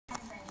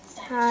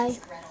Hi.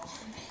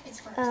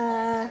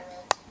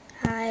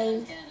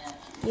 Hi,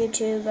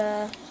 YouTube.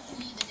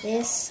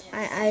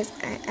 I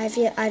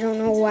feel, I don't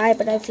know why,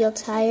 but I feel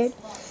tired.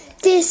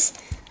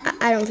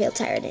 I don't feel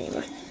tired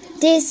anymore.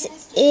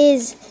 This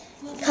is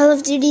Call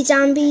of Duty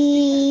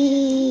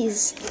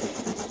Zombies.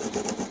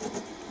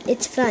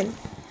 It's fun.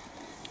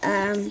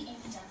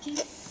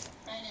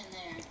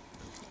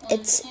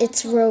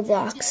 It's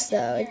Roblox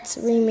though. It's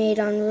remade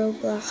on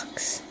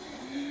Roblox.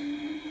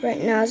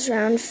 Right now it's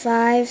round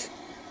 5.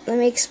 Let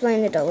me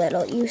explain it a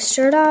little. You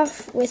start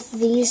off with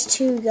these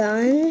 2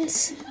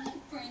 guns,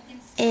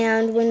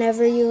 and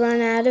whenever you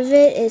run out of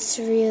it, it's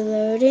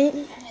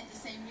reloading.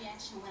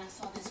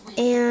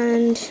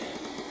 And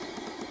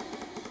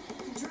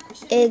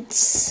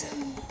it's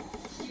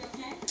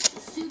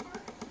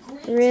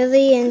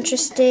really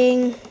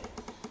interesting.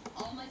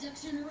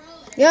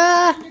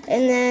 Yeah,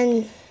 and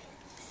then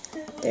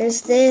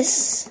there's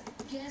this.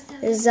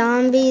 The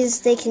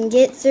zombies, they can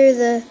get through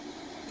the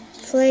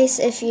place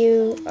if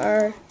you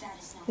are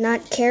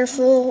not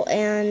careful,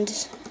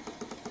 and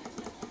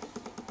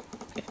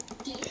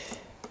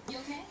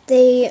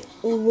they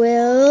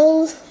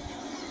will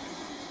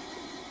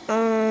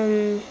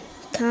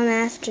come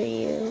after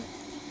you.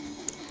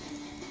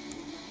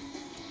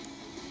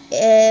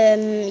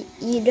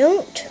 You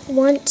don't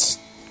want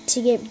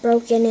to get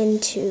broken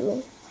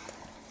into,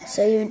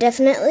 so you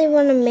definitely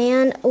want to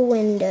man a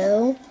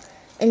window,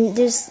 and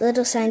there's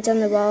little signs on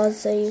the walls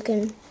so you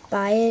can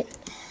buy it.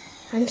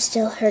 I'm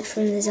still hurt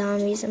from the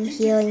zombies. I'm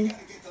healing.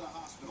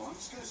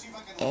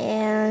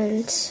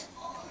 And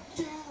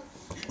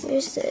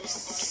here's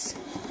this.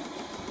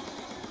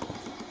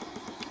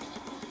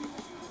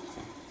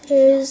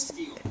 Here's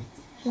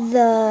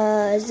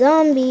the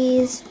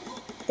zombies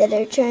that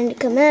are trying to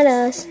come at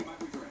us.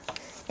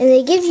 And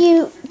they give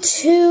you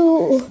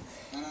 2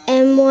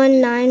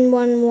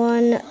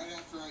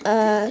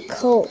 M1911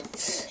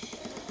 Colts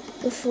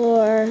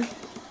before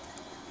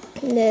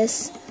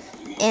this.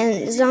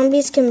 And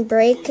zombies can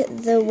break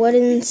the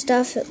wooden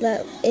stuff.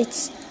 That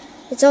it's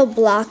all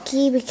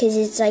blocky because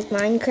it's like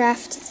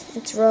Minecraft.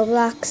 It's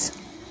Roblox.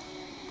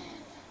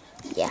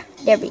 Yeah,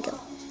 there we go.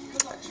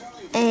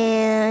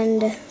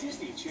 And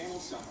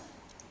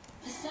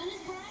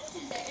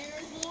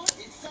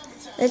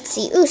let's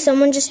see. Ooh,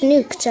 someone just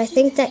nuked. I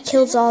think that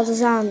kills all the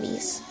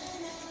zombies.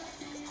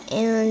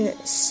 And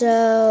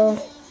so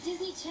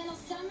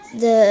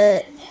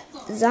the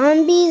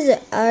zombies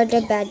are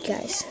the bad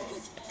guys.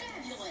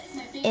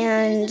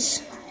 And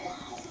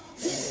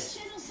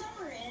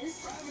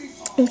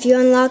if you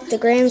unlock the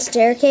grand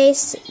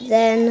staircase,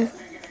 then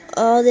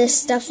all this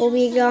stuff will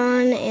be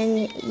gone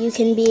and you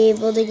can be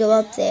able to go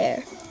up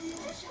there.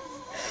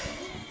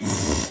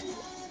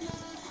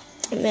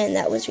 Man,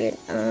 that was weird.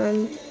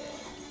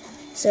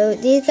 So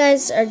these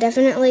guys are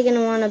definitely going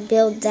to want to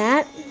build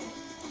that.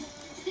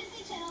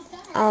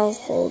 I'll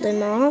hold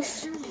him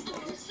off.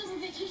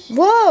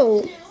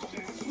 Whoa!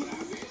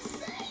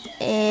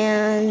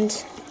 And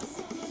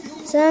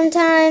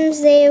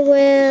sometimes they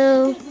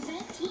will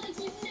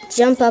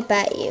jump up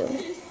at you.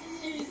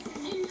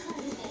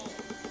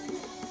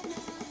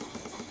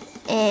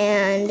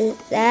 And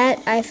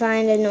that I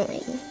find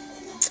annoying.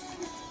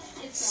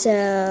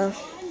 So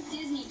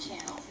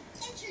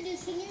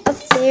up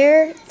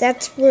there,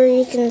 that's where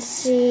you can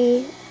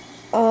see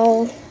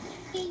all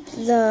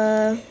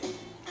the...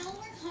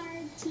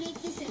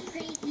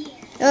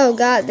 Oh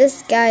god,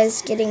 this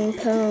guy's getting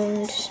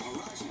pwned.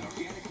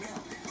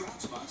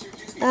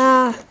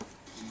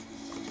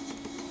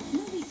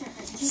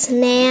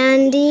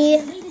 Snandy,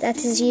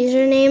 that's his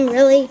username.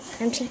 Really?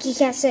 I'm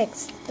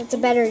TikiCat6. That's a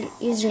better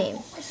username.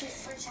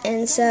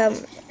 And so,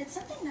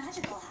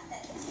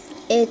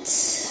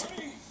 it's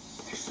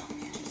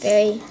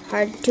very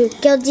hard to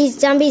kill these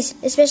zombies,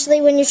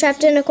 especially when you're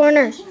trapped in a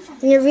corner,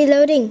 when you're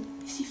reloading.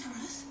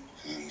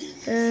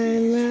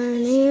 I'm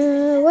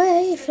running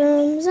away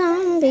from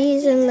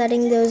zombies and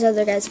letting those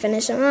other guys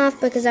finish them off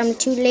because I'm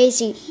too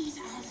lazy.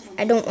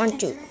 I don't want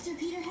to.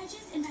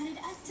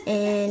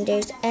 And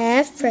there's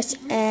F, press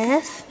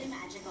F.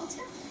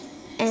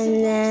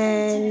 And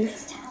then,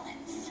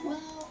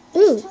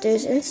 ooh,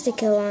 there's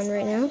insta-kill on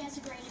right now.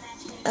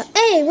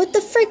 Hey, what the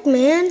frick,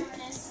 man?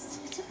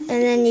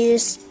 And then you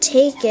just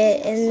take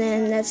it, and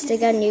then that's the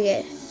gun you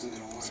get.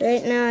 So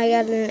right now I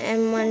got an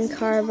M1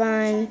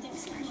 carbine.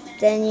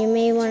 Then you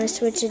may want to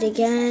switch it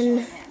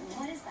again.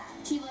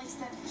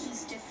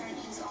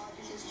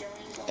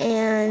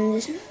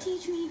 And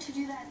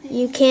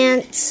you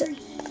can't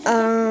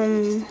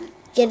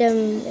get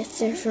them if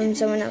they're from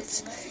someone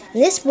else.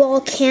 And this wall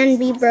can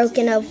be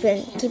broken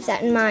open. Keep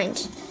that in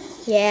mind.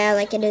 Yeah,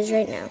 like it is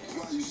right now.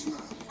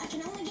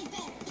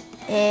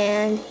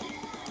 And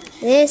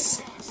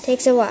this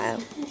takes a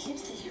while.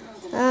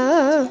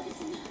 Oh,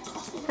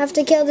 have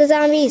to kill the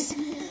zombies.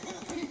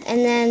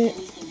 And then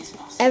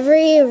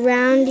every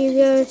round you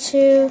go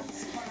to...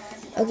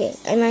 Okay,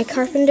 am I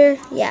carpenter?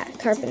 Yeah,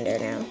 carpenter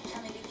now.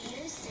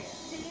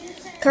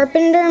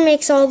 Carpenter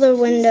makes all the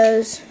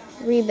windows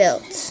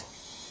rebuilt.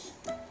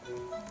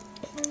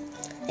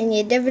 And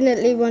you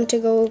definitely want to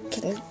go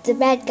kill the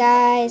bad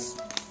guys,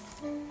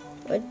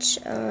 which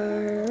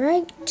are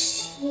right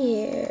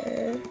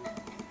here.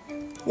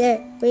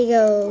 There we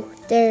go.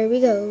 There we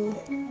go.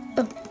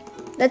 Oh,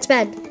 that's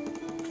bad.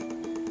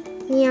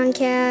 Neon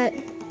cat.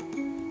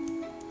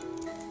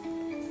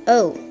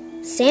 Oh,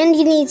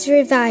 Sandy needs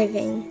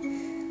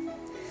reviving.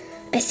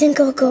 I think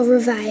I'll go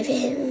revive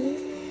him.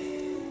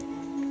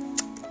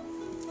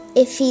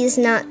 If he's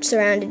not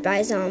surrounded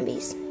by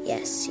zombies.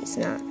 Yes, he's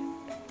not.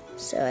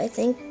 So I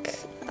think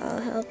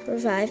I'll help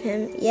revive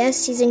him.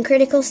 Yes, he's in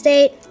critical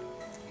state.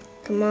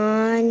 Come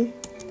on.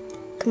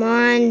 Come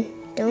on.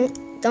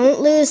 Don't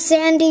lose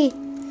Sandy.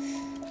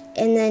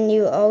 And then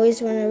you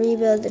always want to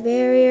rebuild the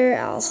barrier.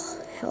 I'll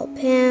help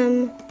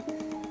him.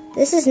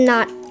 This is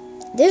not...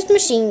 There's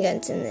machine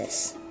guns in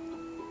this.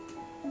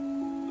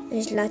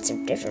 There's lots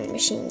of different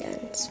machine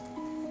guns.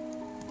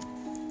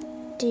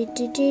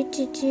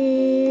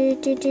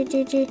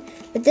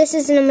 But this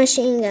isn't a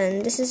machine gun.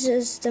 This is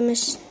just a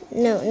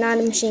no, not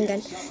a machine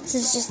gun. This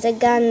is just a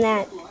gun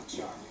that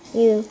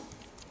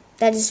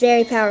is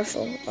very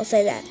powerful. I'll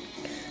say that.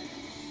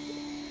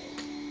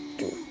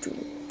 Boom,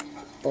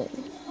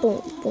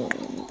 boom, boom,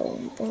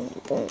 boom, boom,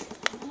 boom.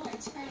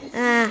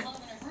 Ah.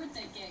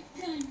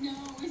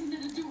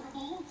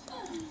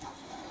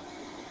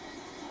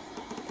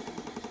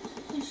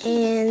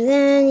 And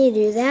then you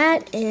do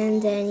that,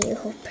 and then you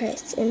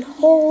press and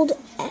hold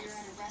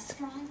F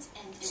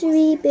to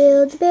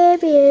rebuild the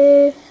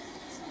barrier.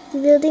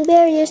 Rebuilding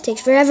barriers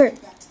takes forever.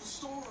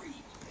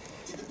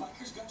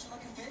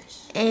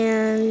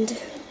 And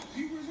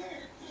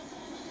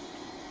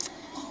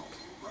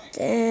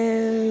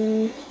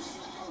then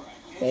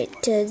wait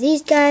till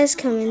these guys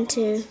come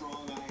into.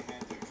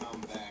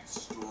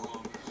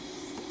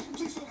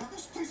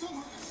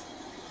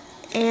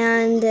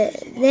 And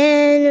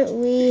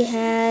then we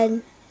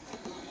had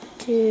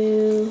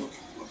to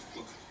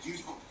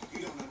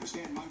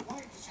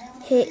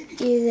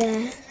hit you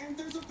there.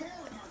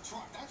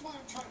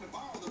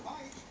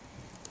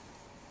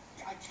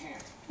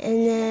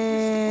 And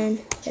then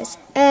press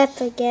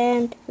F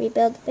again,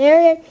 rebuild the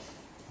barrier.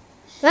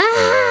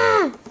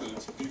 Ah!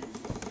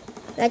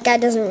 That guy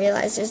doesn't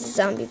realize there's a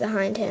zombie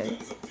behind him.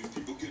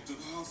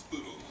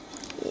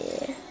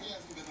 Yeah.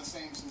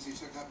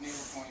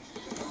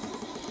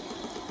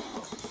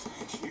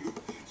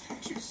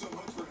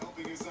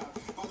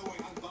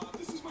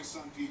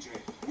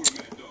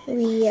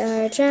 We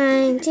are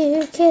trying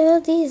to kill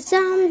these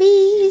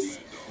zombies.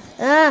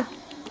 Ah!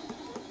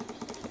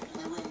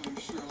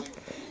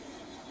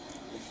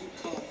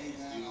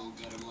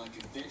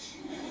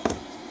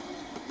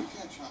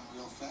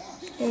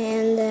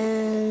 And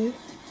then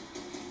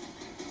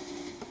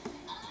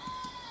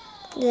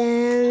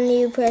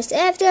you press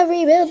F to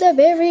rebuild the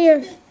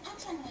barrier.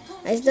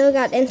 I still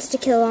got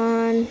insta-kill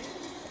on.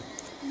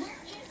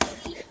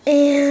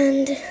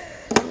 And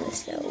we're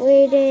still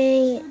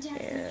waiting.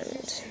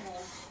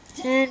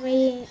 And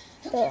we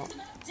go.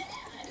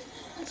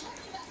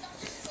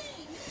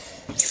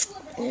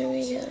 There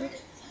we go.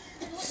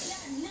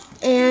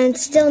 And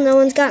still no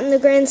one's gotten the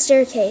grand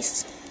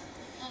staircase.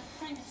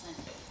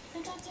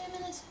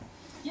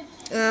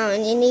 Oh,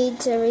 and you need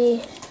to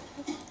redo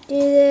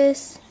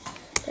this.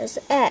 There's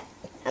F.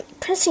 I'm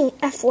pressing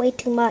F way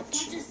too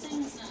much.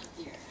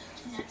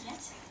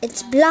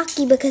 It's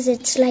blocky because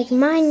it's like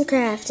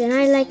Minecraft, and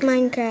I like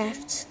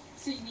Minecraft.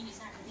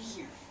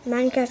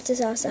 Minecraft is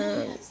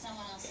awesome.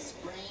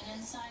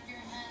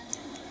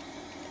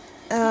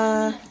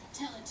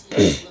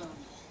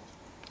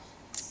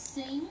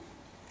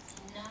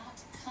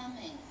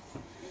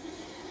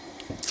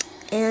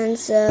 And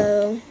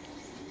so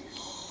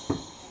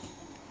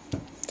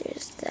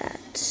there's that.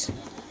 Is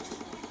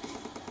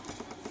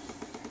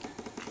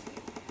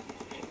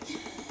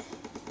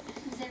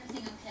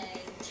everything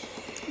okay?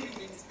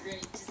 Everything's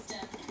great. Just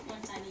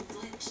one tiny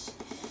glitch.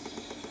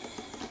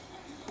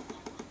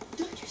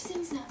 Dr.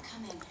 Singh's not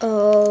coming.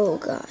 Oh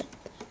God.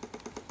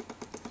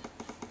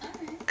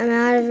 I'm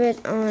out of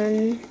it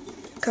on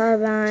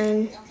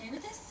carbine,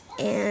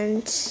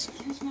 and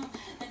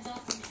That's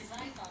awesome because I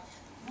thought,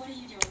 what are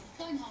you doing?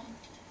 Going home.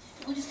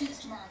 We'll just do this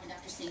tomorrow when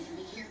Dr. Singh can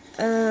be here.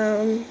 I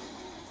don't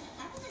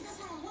think that's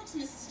how it works,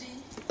 Mrs. D.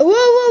 Whoa,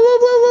 whoa, whoa,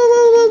 whoa, whoa,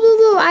 whoa, whoa, whoa,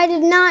 whoa! I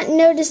did not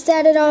notice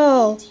that at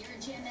all.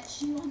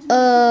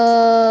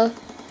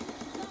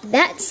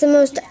 That's the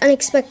most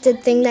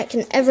unexpected thing that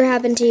can ever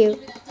happen to you.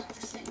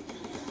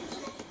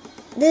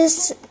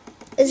 This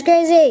is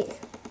crazy.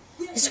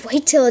 Just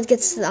wait till it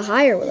gets to the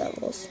higher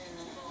levels.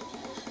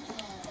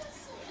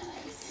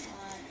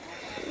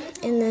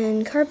 And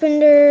then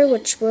carpenter,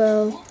 which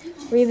will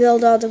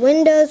rebuild all the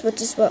windows,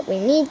 which is what we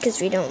need because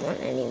we don't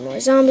want any more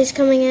zombies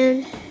coming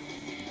in.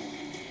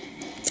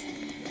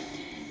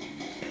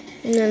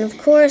 And then, of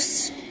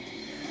course,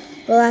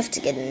 we'll have to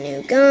get a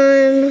new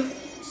gun.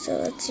 So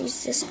let's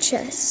use this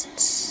chest.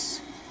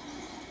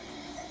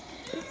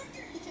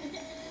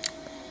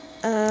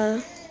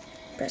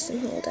 Press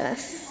and hold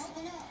F.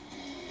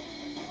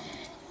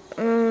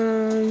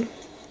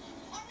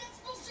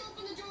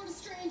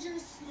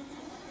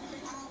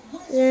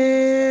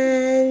 Then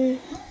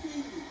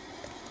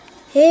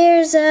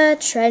Here's a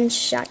trench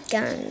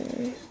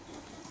shotgun.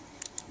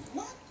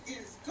 What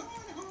is going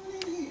on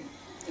in here?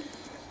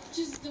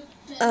 Just the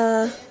best day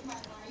of my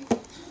life.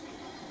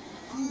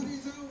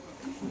 Party's over.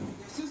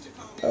 Your sister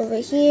called me. Over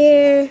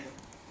here.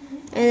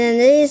 And then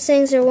these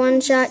things are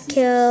one-shot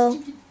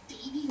kill.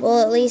 Well,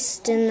 at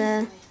least in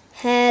the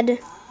head. I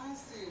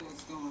see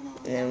what's going on.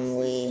 And then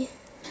we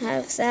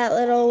have that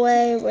little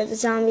way where the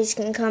zombies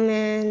can come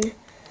in.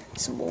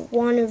 So we'll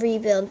want to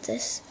rebuild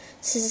this.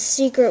 This is a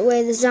secret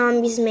way the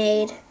zombies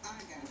made.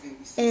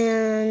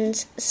 And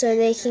so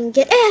they can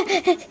get...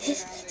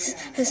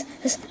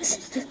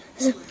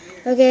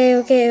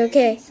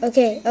 Okay.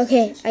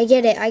 I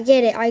get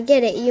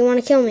it. You want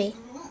to kill me.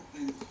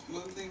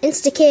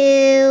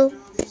 Insta-kill.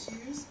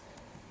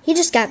 He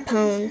just got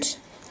pwned.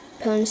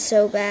 Pwned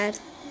so bad.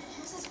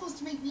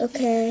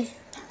 Okay.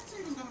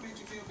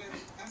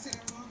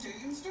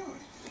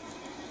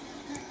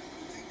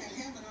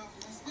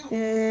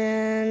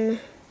 And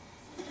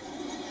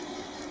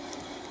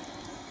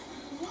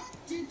What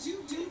did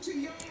you do to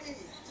your head?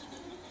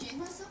 Gave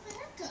myself a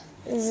haircut.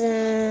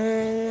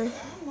 then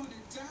I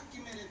wanted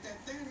documented that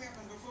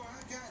happened before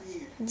I got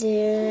here.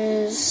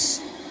 there's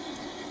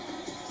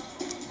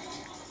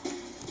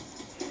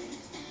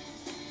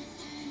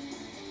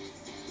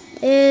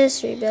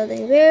this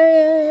rebuilding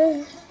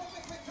barrier.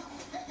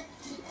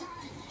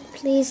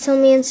 Please tell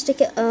me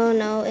insta-kill. Oh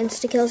no,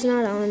 insta-kill's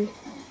not on.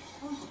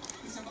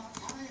 It's about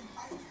time.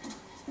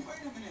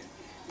 Wait a minute.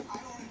 I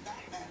ordered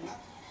that bad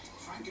enough.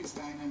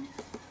 Frankenstein and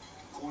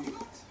corny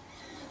nuts.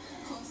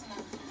 Close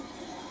enough.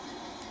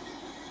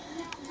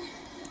 No,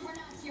 we're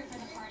not here for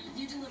the party.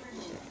 You delivered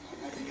me.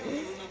 I think I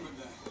remembered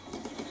that.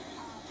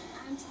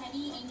 I'm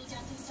Teddy, Amy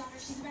Duncan's daughter.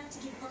 She's about to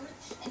give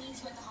birth and needs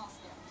you at the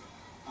hospital.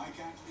 I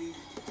can't leave.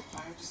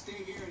 I have to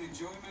stay here and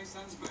enjoy my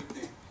son's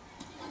birthday.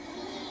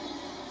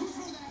 Who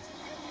threw that?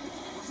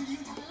 Was it you,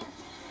 Tyler?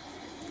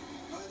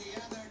 Or the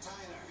other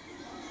Tyler?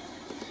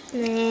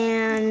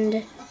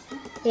 And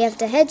we have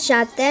to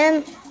headshot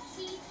them.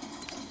 See,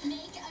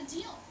 make a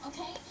deal,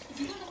 okay? If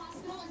you go to the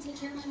hospital and take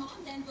care of my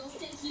mom, then we'll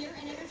stay here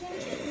and entertain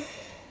the kids.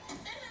 And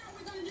how are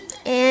we going to do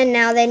that? And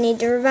now they need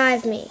to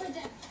revive me. For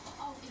them.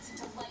 Oh, it's a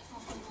delightful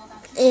fable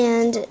about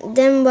And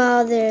then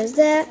while there's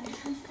that,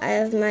 I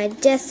have my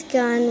death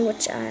gun,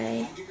 which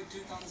I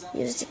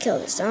use to kill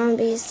the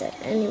zombies that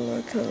any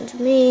more come to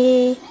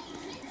me.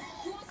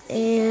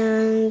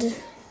 And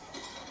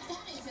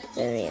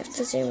then we have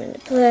to zoom into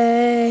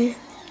play.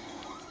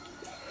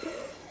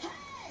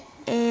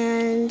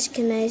 And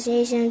can I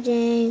say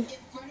something? If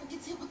Gretel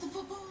gets hit with the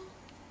football,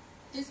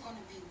 there's going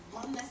to be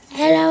one less time.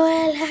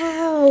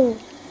 Hello.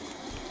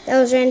 That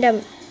was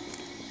random.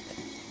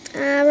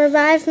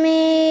 Revive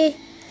me.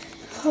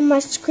 Oh, my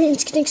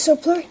screen's getting so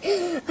blurry.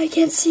 I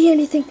can't see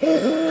anything.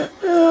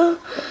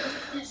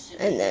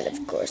 And then,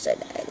 of course, I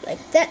died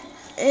like that.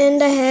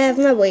 And I have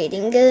my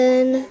waiting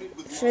gun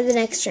for the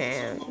next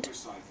round.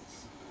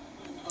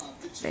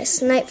 I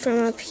snipe from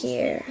up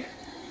here.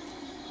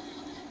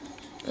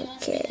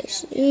 Okay,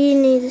 so he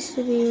needs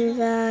to be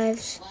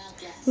revived.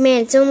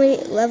 Man, it's only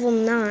level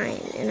 9,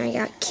 and I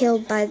got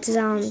killed by the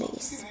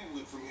zombies.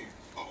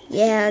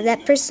 Yeah,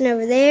 that person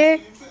over there,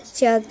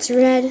 see how it's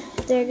red?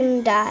 They're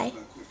gonna die.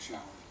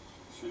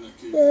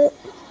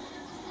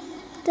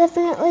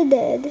 Definitely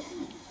did. I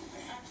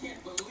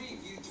can't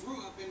believe you threw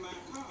up in my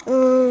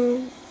car.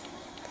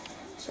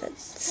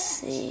 Let's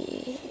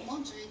see.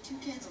 Lunch ate 2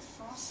 cans of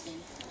frosting.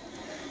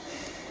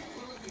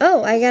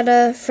 Oh, I got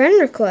a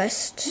friend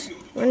request.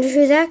 Wonder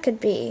who that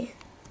could be.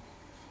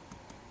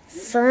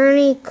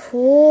 Fernie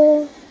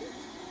Cool.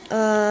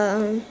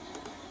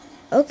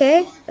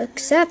 Okay,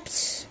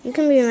 accept. You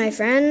can be my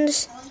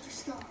friend.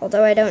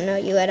 Although I don't know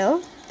you at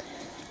all.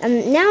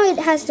 Now it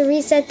has to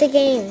reset the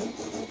game.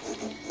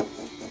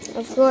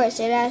 Of course,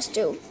 it has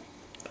to.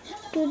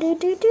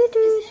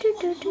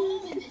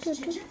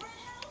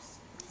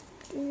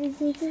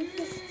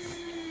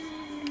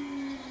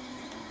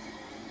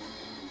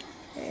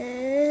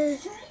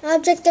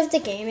 Object of the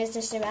game is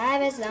to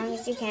survive as long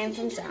as you can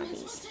from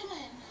zombies.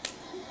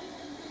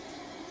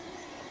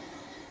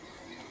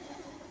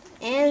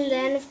 And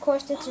then, of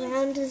course, it's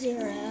round to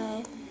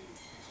 0.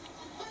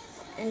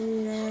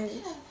 And then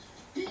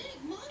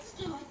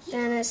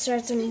it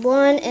starts on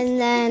 1, and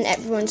then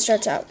everyone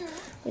starts out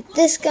with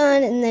this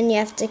gun, and then you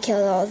have to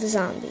kill all the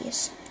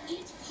zombies.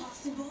 It's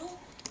possible.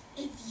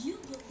 If you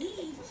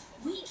believe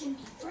we can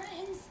be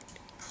friends,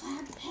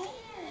 clap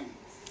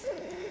hands.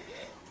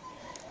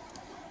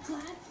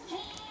 Clap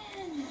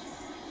hands.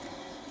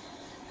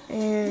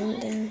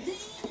 And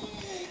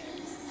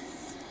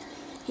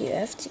you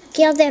have to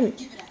kill them.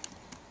 Give it up.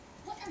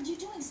 What are you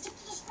doing? Stick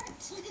to the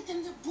script. Look at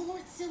them. They're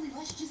bored, silly.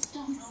 Let's just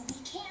stop. No, we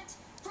can't.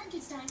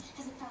 Frankenstein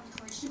hasn't found the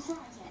courage to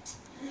cry yet.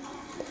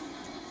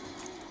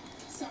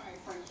 Sorry,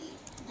 Frankie.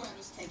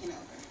 Gretel's taking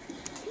over.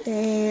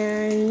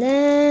 And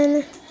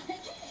then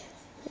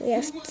we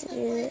have to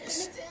do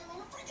this.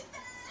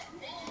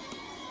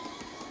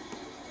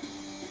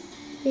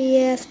 We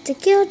have to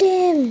kill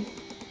them.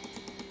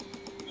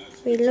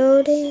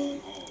 Reloading.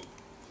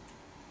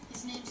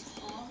 His name's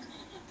Hog.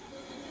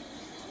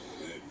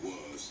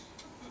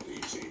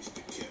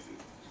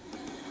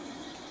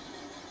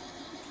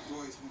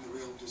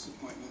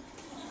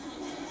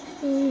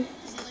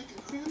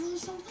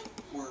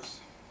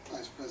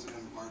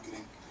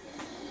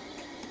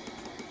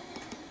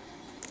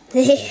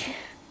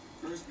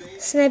 First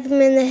base, Snipe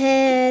him in the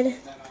head.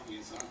 that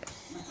obvious, huh?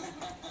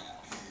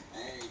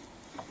 Hey,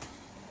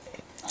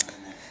 I'm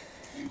in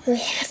there. We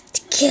have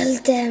to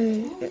kill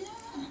them.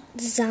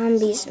 The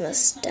zombies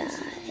must die.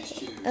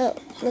 Oh,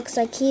 looks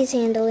like he's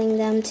handling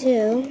them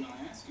too.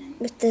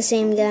 With the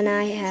same gun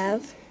I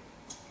have.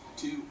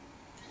 Two.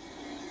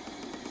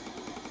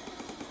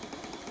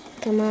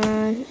 Come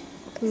on.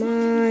 Come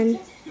on.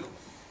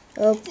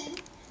 Oh,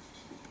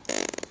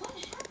 What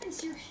happened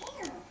to your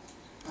hair?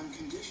 I'm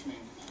conditioning.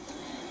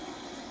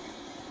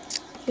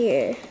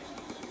 here.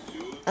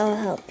 I'll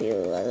help you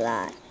a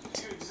lot.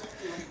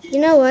 You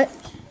know what?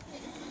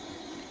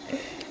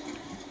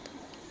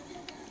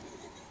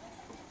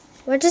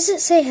 Where does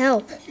it say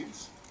help?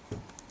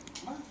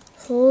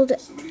 Hold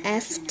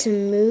F to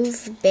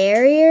move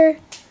barrier?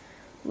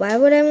 Why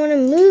would I want to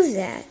move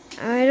that?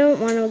 I don't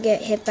want to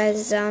get hit by the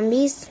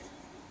zombies.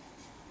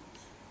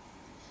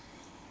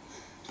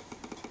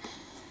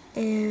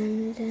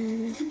 And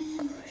then, of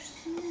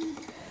course,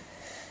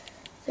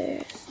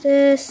 there's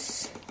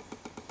this.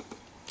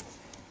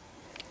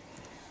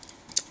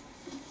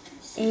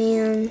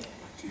 And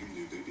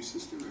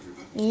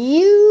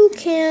you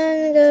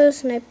can go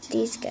snipe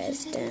these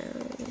guys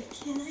down.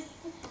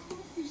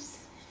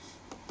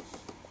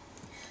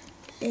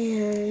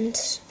 And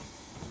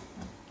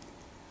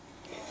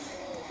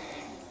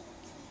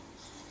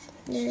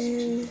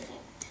then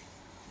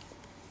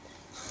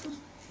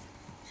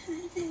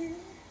Hi there.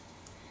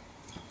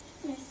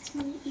 Nice to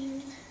meet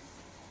you.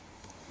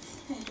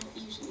 I don't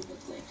usually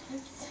look like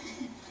this.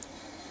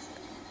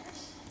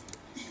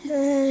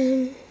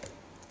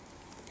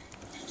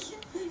 I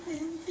can't believe I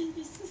have a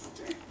baby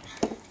sister.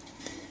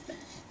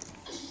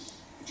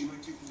 Would you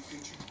like taking a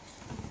picture?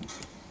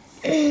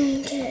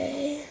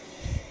 okay.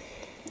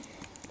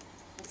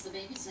 What's the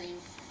baby's name?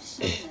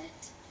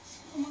 Charlotte.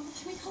 Oh, Mama,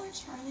 can we call her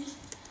Charlie?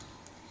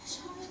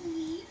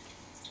 Charlie.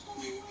 Oh, I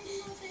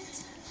love it.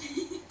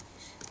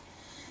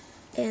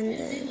 And What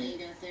then you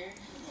got there?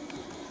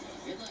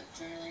 Good luck,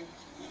 Charlie.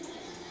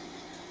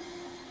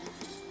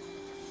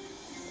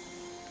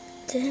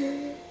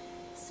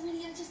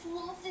 Sweetie, I just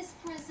love this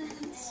present.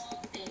 Oh,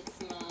 thanks,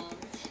 Mom.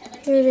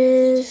 here it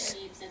is.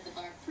 At the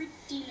bar pretty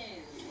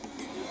low.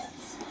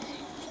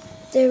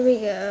 There we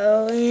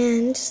go.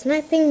 And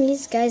sniping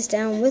these guys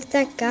down with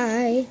that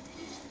guy.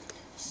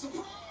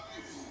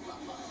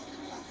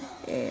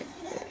 And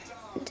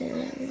then Come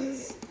on in.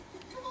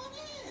 What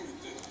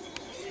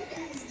are you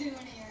guys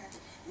doing here?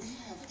 We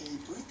have a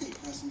birthday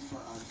present for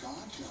our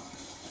goddaughter.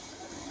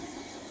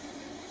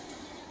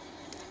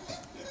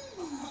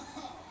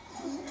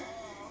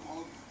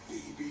 Oh,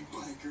 baby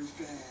biker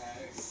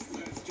bags.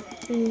 Let's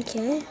try.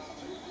 okay.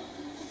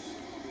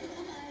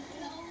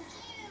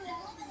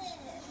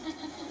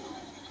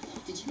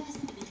 Did you ask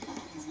them to be the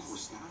godparents? Of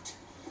course not.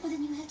 Well,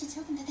 then you have to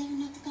tell them that they are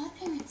not the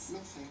godparents. No,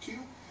 thank you.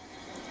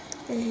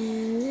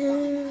 And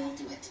then I'll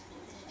do it.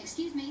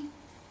 Excuse me.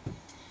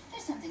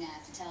 There's something I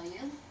have to tell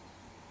you.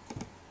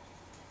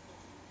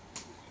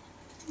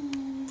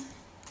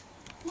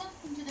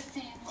 Welcome to the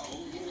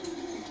family.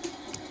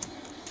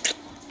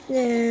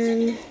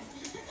 Then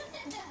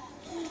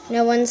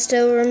no one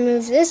still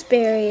removed this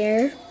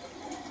barrier.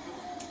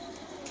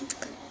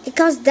 It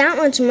costs that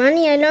much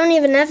money. I don't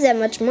even have that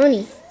much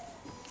money.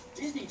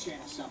 Disney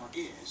Channel summer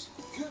is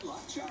good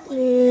luck,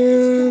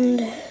 Charlie.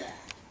 And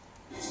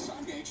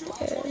Sunday, July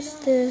there's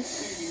 29th.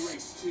 this. Baby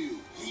Race 2.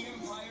 The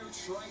Empire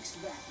Strikes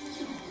Back.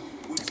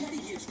 When Teddy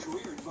gives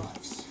career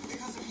advice.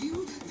 Because of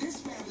you,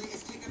 this family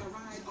is taking a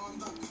ride on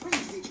the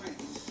crazy train.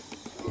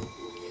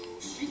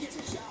 She gets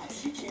a job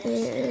she can't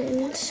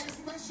And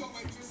special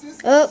waitresses.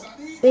 oh,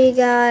 we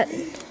got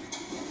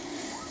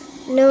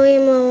no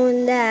ammo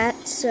in that,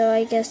 so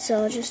I guess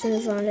I'll just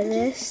move on to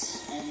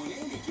this. And when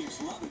Andy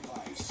gives love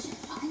advice.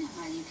 I know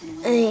how you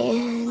can win.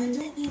 And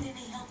Don't need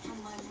any help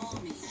from my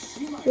mommy.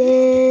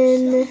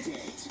 then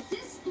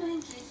This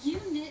blanket you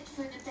knit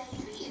for the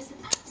baby is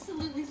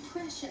absolutely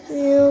precious.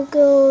 we'll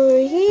go over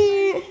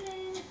here.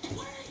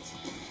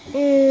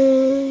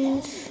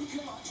 And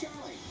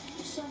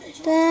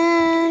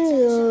then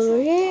go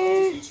over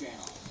here.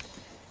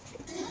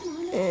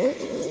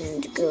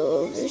 And go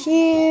over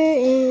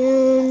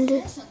here.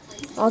 And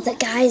all the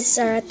guys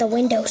are at the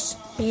windows,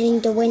 manning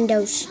the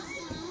windows.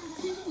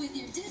 With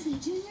your Disney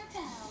Junior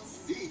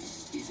pals.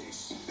 This is a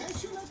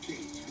special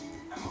occasion.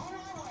 I'm on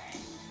my way.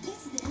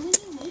 It's there when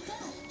you wake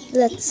up.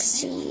 Let's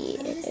see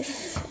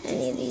if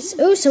any of these.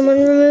 Oh, someone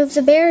removed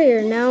the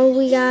barrier. Now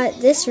we got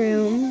this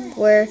room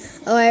where.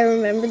 Oh, I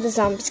remember the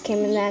zombies came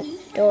in that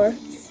door.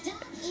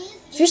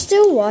 If you're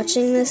still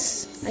watching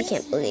this, I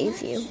can't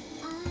believe you.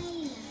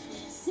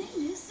 Sing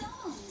new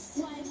songs.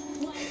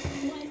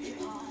 Wipe your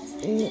paws.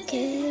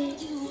 Okay.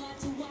 You ought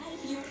to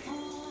wipe your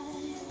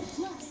paws.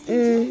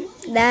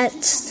 Plus,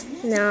 That's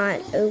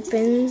not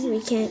open.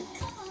 We can't.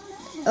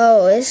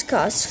 Oh, this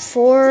costs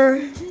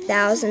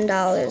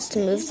 $4,000 to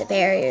move the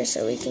barrier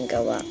so we can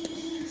go up.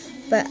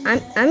 But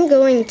I'm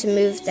going to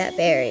move that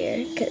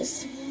barrier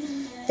because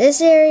this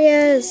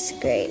area is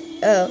great.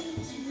 Oh,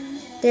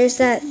 there's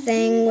that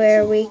thing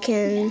where we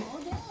can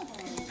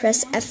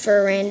press F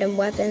for a random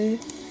weapon,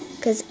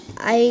 because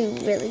I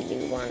really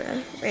do want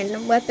a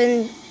random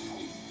weapon.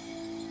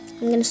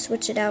 I'm going to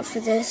switch it out for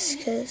this,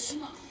 because...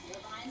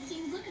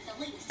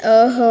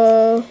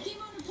 Oh,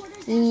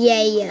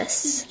 yeah,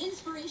 yes.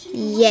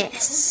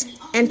 Yes.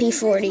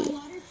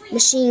 MP40.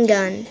 Machine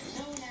gun.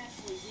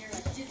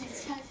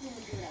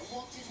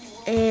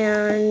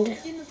 And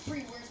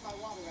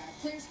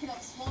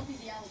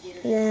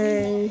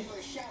then...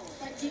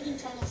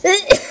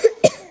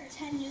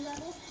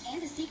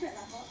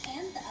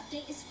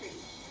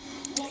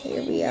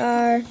 Here we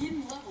are.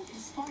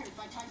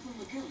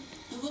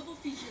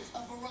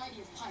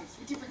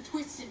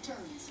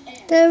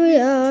 There we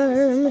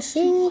are,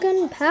 machine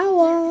gun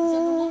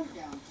power.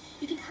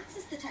 You can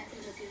access the Typhoon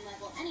Lagoon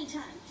level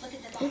anytime. Look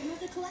at the bottom of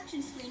the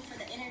collection screen for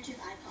the inner tube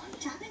icon.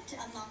 Tap it to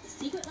unlock the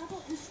secret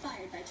level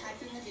inspired by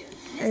Typhoon Lagoon.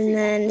 And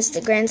then is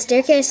the grand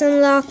staircase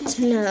unlocked?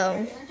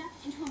 No.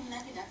 Into a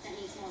mega duct that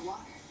needs more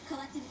water.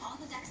 Collecting all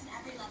the ducks in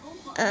every level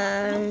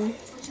will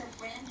which are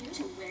brand new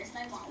to Where's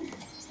My Water?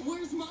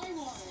 Where's my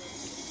water?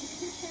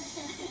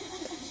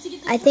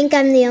 I think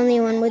I'm the only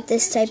one with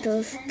this type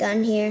of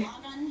gun here,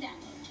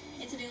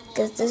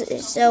 because this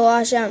is so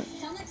awesome.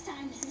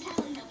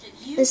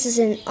 This is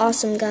an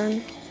awesome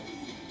gun.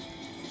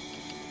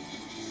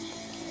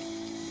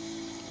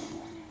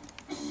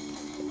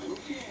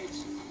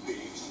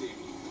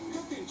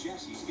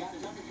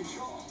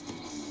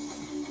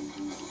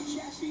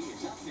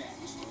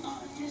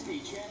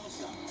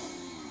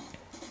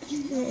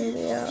 Here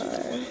we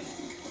are.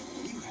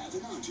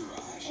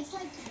 It's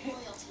like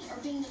royalty or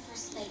being the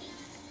first lady.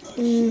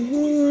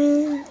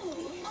 Mm-hmm.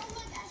 Oh,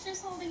 look,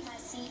 Asher's holding my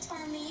seat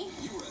for me.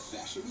 You're a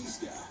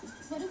fashionista.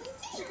 What do we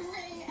think?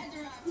 Ray and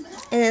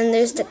And then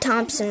there's the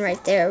Thompson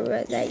right there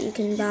that you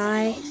can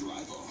buy.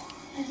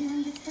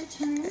 everyone gets their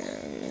turn.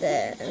 And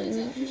then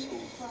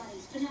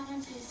But not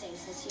on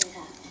Tuesdays this year,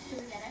 though. Do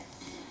we get it?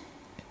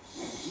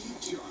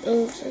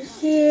 over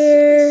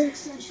here.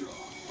 Central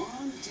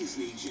on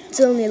Disney Channel. It's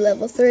only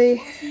level 3.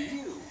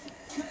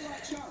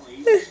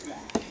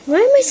 Why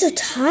am I so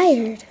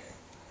tired?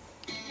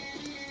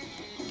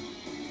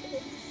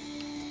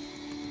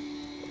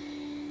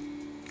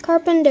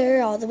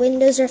 Carpenter, all the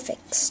windows are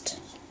fixed.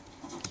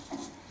 I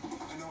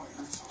know I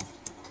heard something.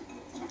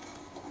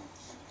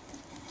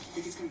 I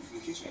think it's coming from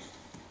the kitchen.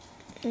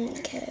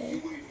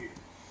 Okay. You wait here.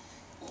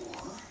 Or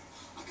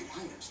I could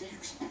hide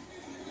upstairs.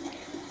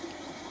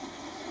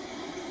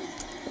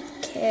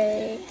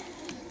 Okay.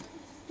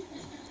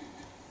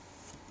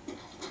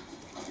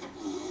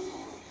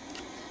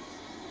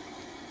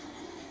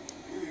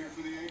 You're here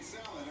for the egg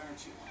salad,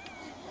 aren't you?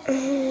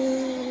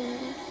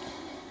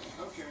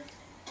 Okay.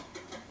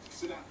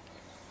 Sit down.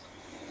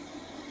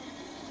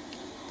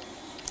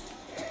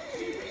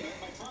 Can you bring back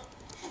my truck?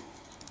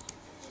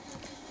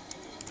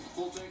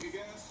 Full tank of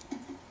gas?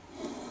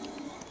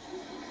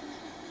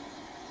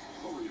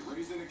 Oh, were you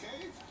raised in a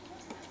cave?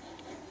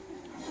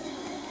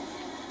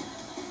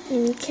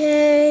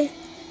 Okay.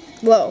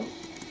 Whoa.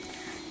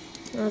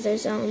 Another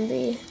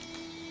zombie.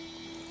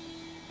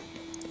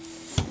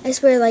 I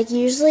swear, like,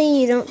 usually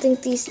you don't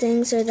think these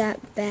things are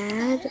that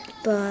bad,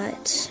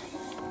 but...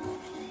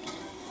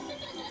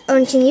 Oh,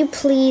 and can you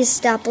please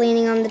stop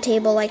leaning on the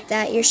table like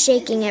that? You're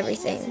shaking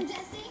everything.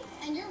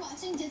 And you're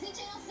watching Disney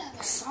Channel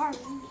 7. Sorry.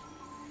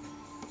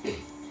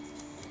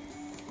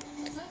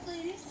 What's up,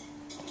 ladies?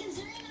 Can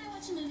Zuri and I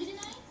watch a movie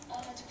tonight?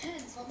 It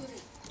depends. What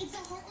movie? It's a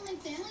heartwarming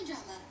family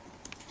drama.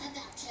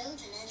 About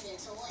children and their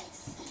toys.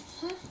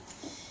 Huh?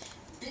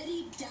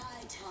 Betty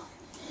Die Time.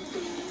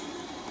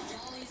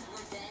 Dolly's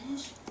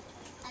Revenge?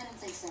 I don't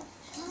think so.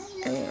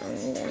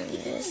 And then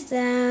there's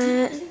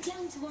that. Sit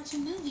down to watch a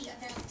movie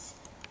about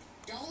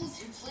dolls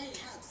who play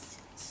house.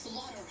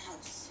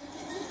 Slaughterhouse.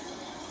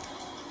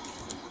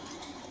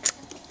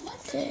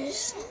 What's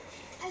There's...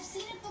 I've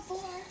seen it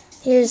before.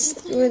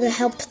 Here's where the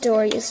help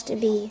door used to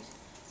be.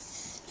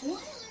 Spoiler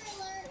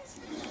alert.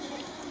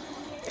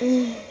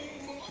 Mm.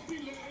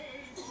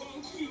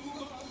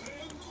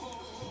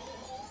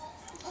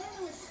 I don't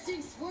know what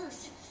stinks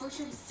worse,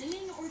 Bertram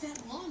singing or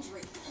that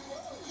laundry.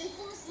 They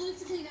forced Luke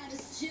to clean out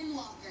his gym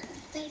locker.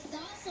 They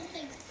thought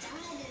something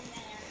died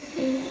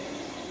in there.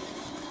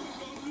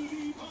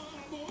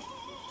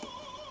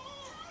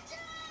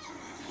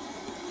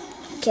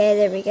 Okay,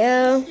 there we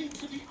go.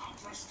 To the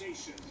opera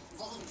station.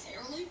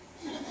 Voluntarily?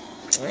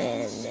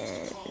 And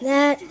then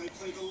that.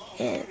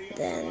 And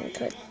then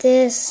put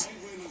this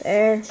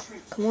there.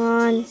 Come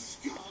on.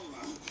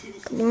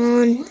 Come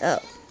on. Oh.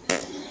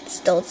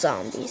 Still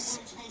zombies.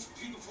 Most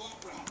beautiful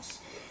opera house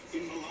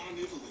in Milan,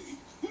 Italy.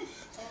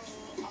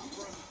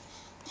 Opera,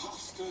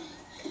 pasta,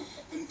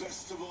 and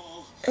best of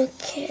all,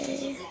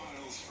 Okay.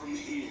 miles from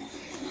here.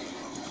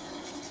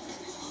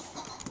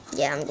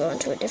 Yeah, I'm going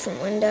to a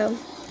different window.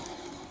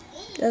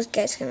 Those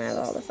guys can have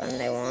all the fun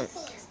they want.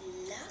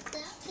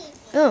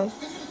 Oh.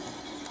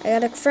 I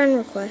got a friend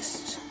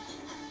request.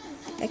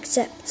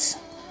 Accept.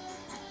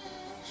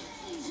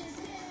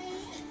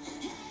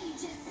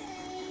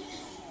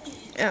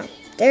 Oh,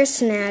 there's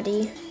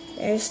Snatty.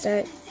 There's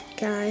that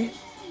guy.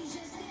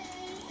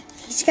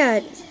 He's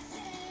got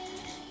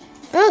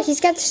Oh, he's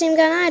got the same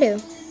gun I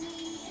do.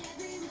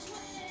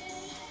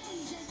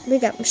 We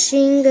got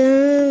machine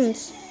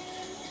guns.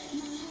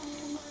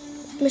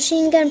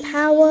 Machine gun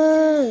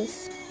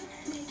powers.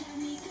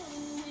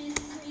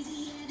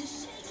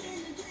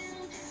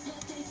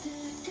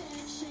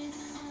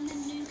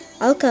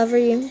 I'll cover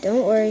you,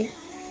 don't worry.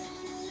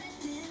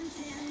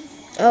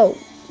 Oh,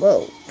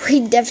 whoa.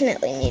 We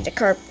definitely need a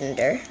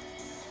carpenter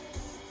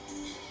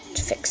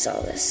to fix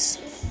all this.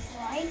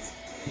 Right?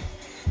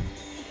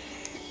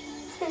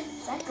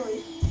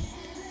 Exactly.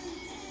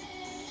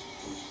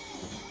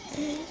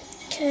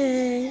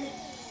 Okay.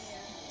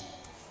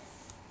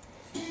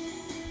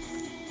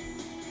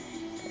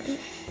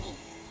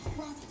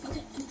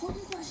 Okay,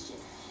 important question.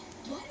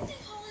 Why do they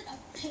call it a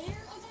pair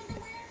of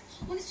underwear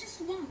when it's just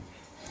one?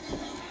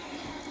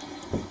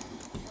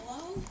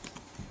 Hello?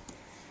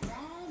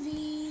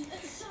 Ravi.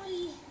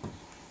 Sorry.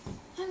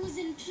 I was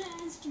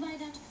entranced by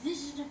that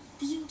vision of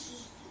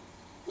beauty.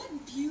 What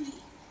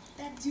beauty?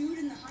 That dude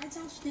in the high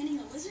top spinning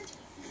a lizard?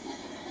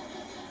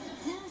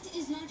 That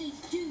is not a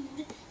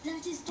dude.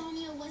 That is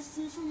Tonya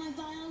Weston from my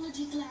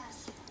biology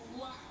class.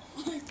 Wow.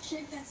 A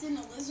chick that's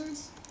into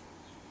lizards?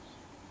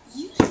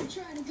 You should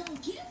try to go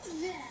get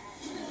with that.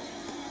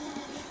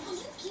 Are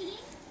you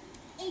kidding?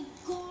 A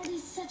god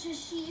is such as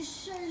she is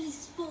surely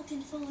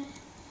spoken for.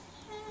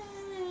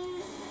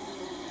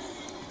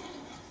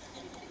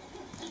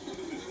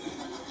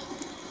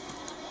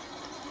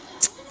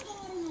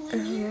 I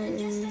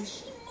guess that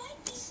she might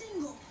be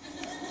single.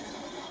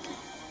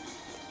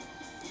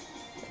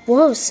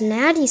 Whoa,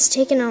 Snatty's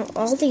taking out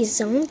all these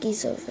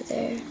zombies over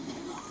there.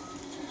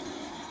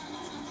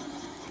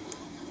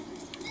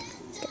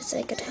 Guess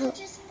I could help.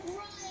 Just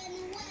raw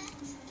and wet.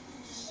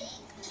 She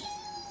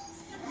kills.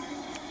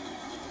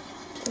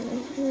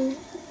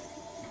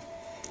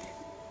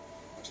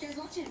 What you guys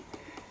watching?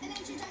 An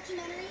ancient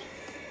documentary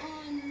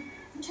on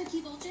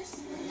turkey vultures.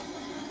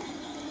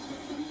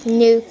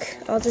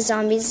 Nuke. All the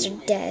zombies are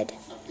dead.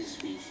 Of the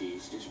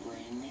species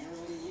displaying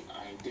nearly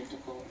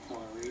identical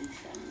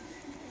coloration.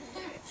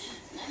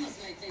 That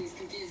must make things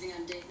confusing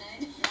on date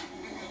night.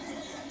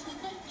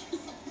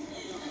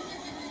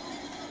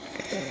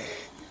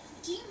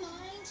 Do you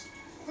mind?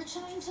 We're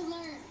trying to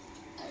learn.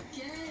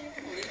 Okay,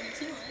 leave me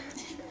to it.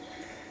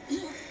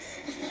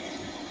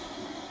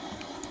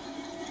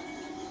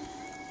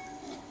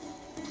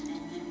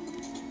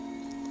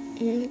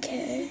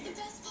 Okay. The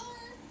best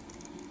part.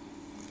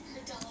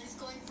 Her dolly's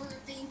going for a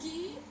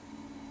binky.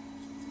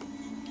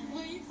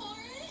 Wait for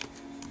it.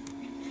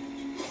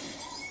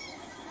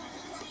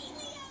 Right in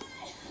the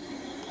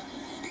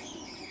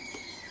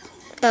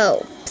eye. Oh.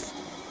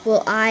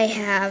 Well, I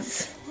have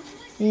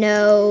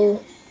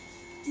no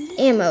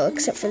ammo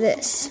except for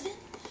this.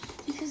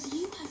 Because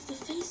you have the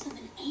face of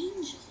an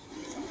angel.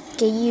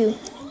 Okay, you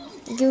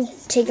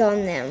take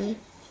on them.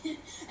 And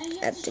you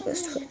I have to go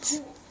show me switch.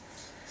 cool.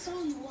 So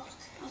on the walk,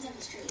 I'll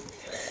demonstrate.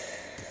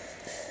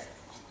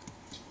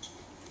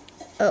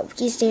 Oh,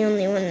 he's the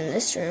only one in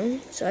this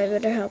room, so I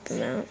better help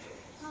him out.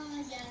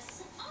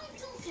 Yes. I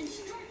too can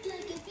strut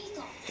like a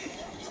peacock.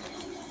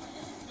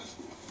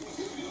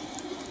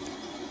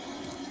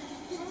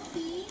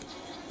 Ruffy,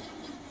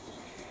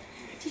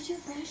 did your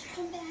brush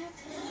come back?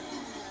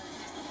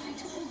 I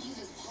told you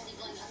those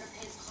polyblend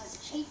underpants cause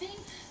chafing.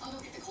 I'll go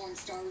get the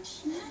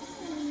cornstarch. No.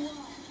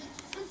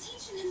 I'm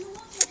teaching him to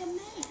walk like a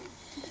man.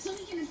 So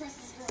he can impress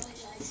this girl he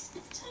likes.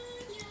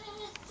 Tanya.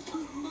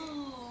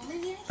 Oh,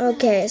 maybe I can.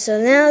 Okay, so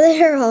now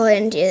they're all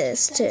into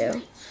this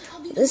too.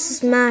 This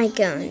is my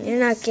gun. You're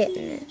not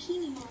getting it.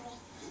 Bikini model.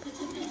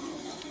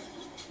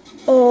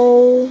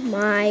 Oh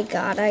my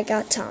god, I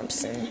got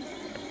Thompson.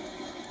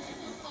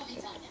 I'll be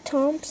Tanya.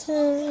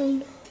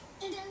 Thompson.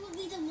 And I will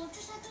be the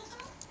motorcycle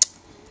cop?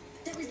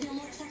 There is no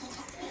motorcycle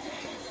cop.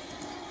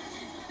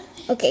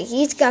 Okay,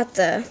 he's got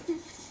the...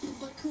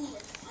 But cooler,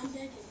 I'm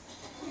begging.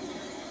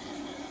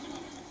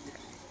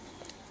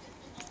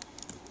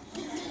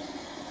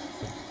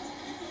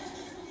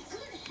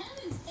 Good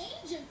heavens,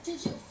 Agent, did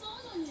you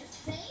fall on your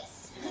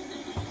face?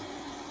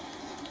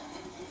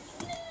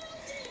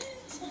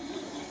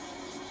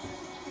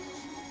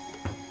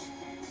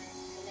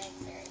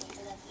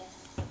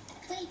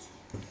 Wait,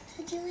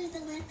 did you leave the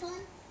light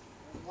on?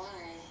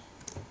 Why?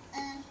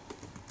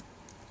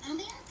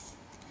 Ambiance?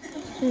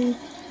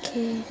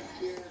 Okay.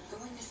 You're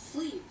going to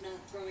sleep, not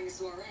throwing a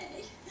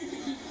soiree.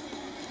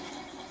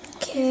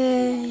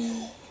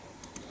 Okay.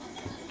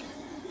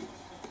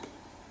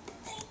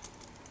 Thank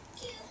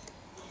you.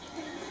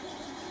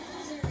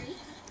 Sorry.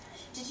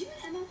 Did you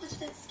and Emma watch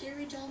that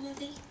scary doll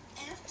movie?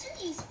 After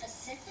you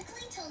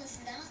specifically told us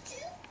not to?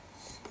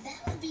 That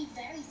would be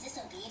very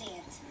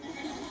disobedient.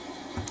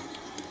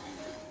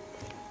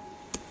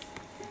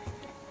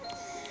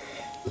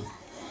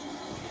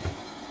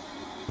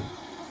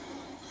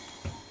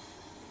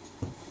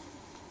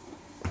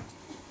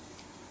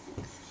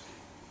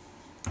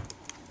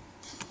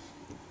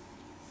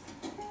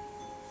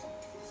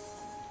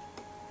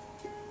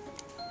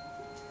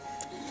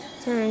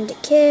 Time to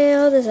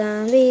kill the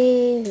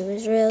zombie who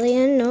is really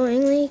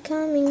annoyingly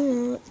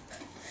coming up.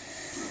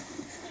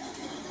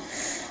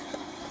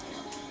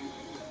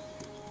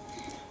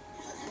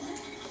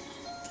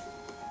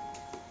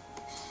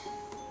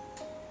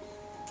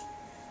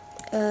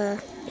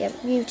 Yep,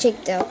 you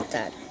checked out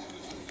that.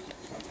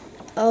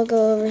 I'll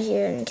go over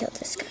here and kill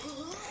this guy.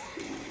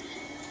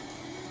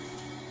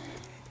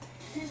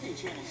 Disney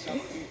Channel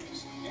Summer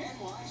News,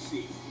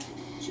 NYC.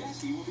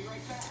 Jesse will be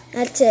right back.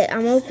 That's it.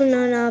 I'm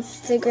opening up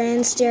the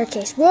grand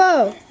staircase.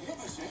 Whoa!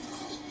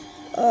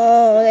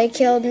 Oh, they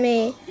killed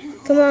me.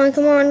 Come on,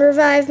 come on,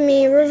 revive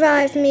me,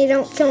 revive me.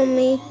 Don't kill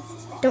me.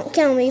 Don't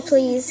kill me,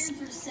 please.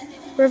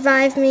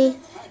 Revive me.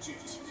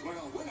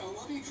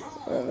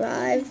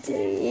 Revive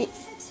me.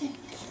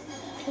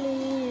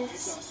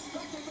 Please.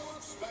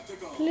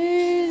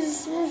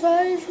 Please,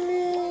 revive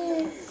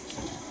me.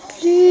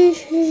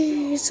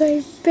 Please,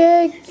 I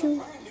beg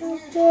you. I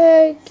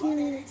beg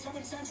you.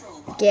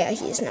 Yeah,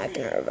 he's not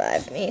gonna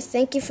revive me.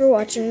 Thank you for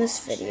watching this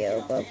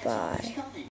video. Bye-bye.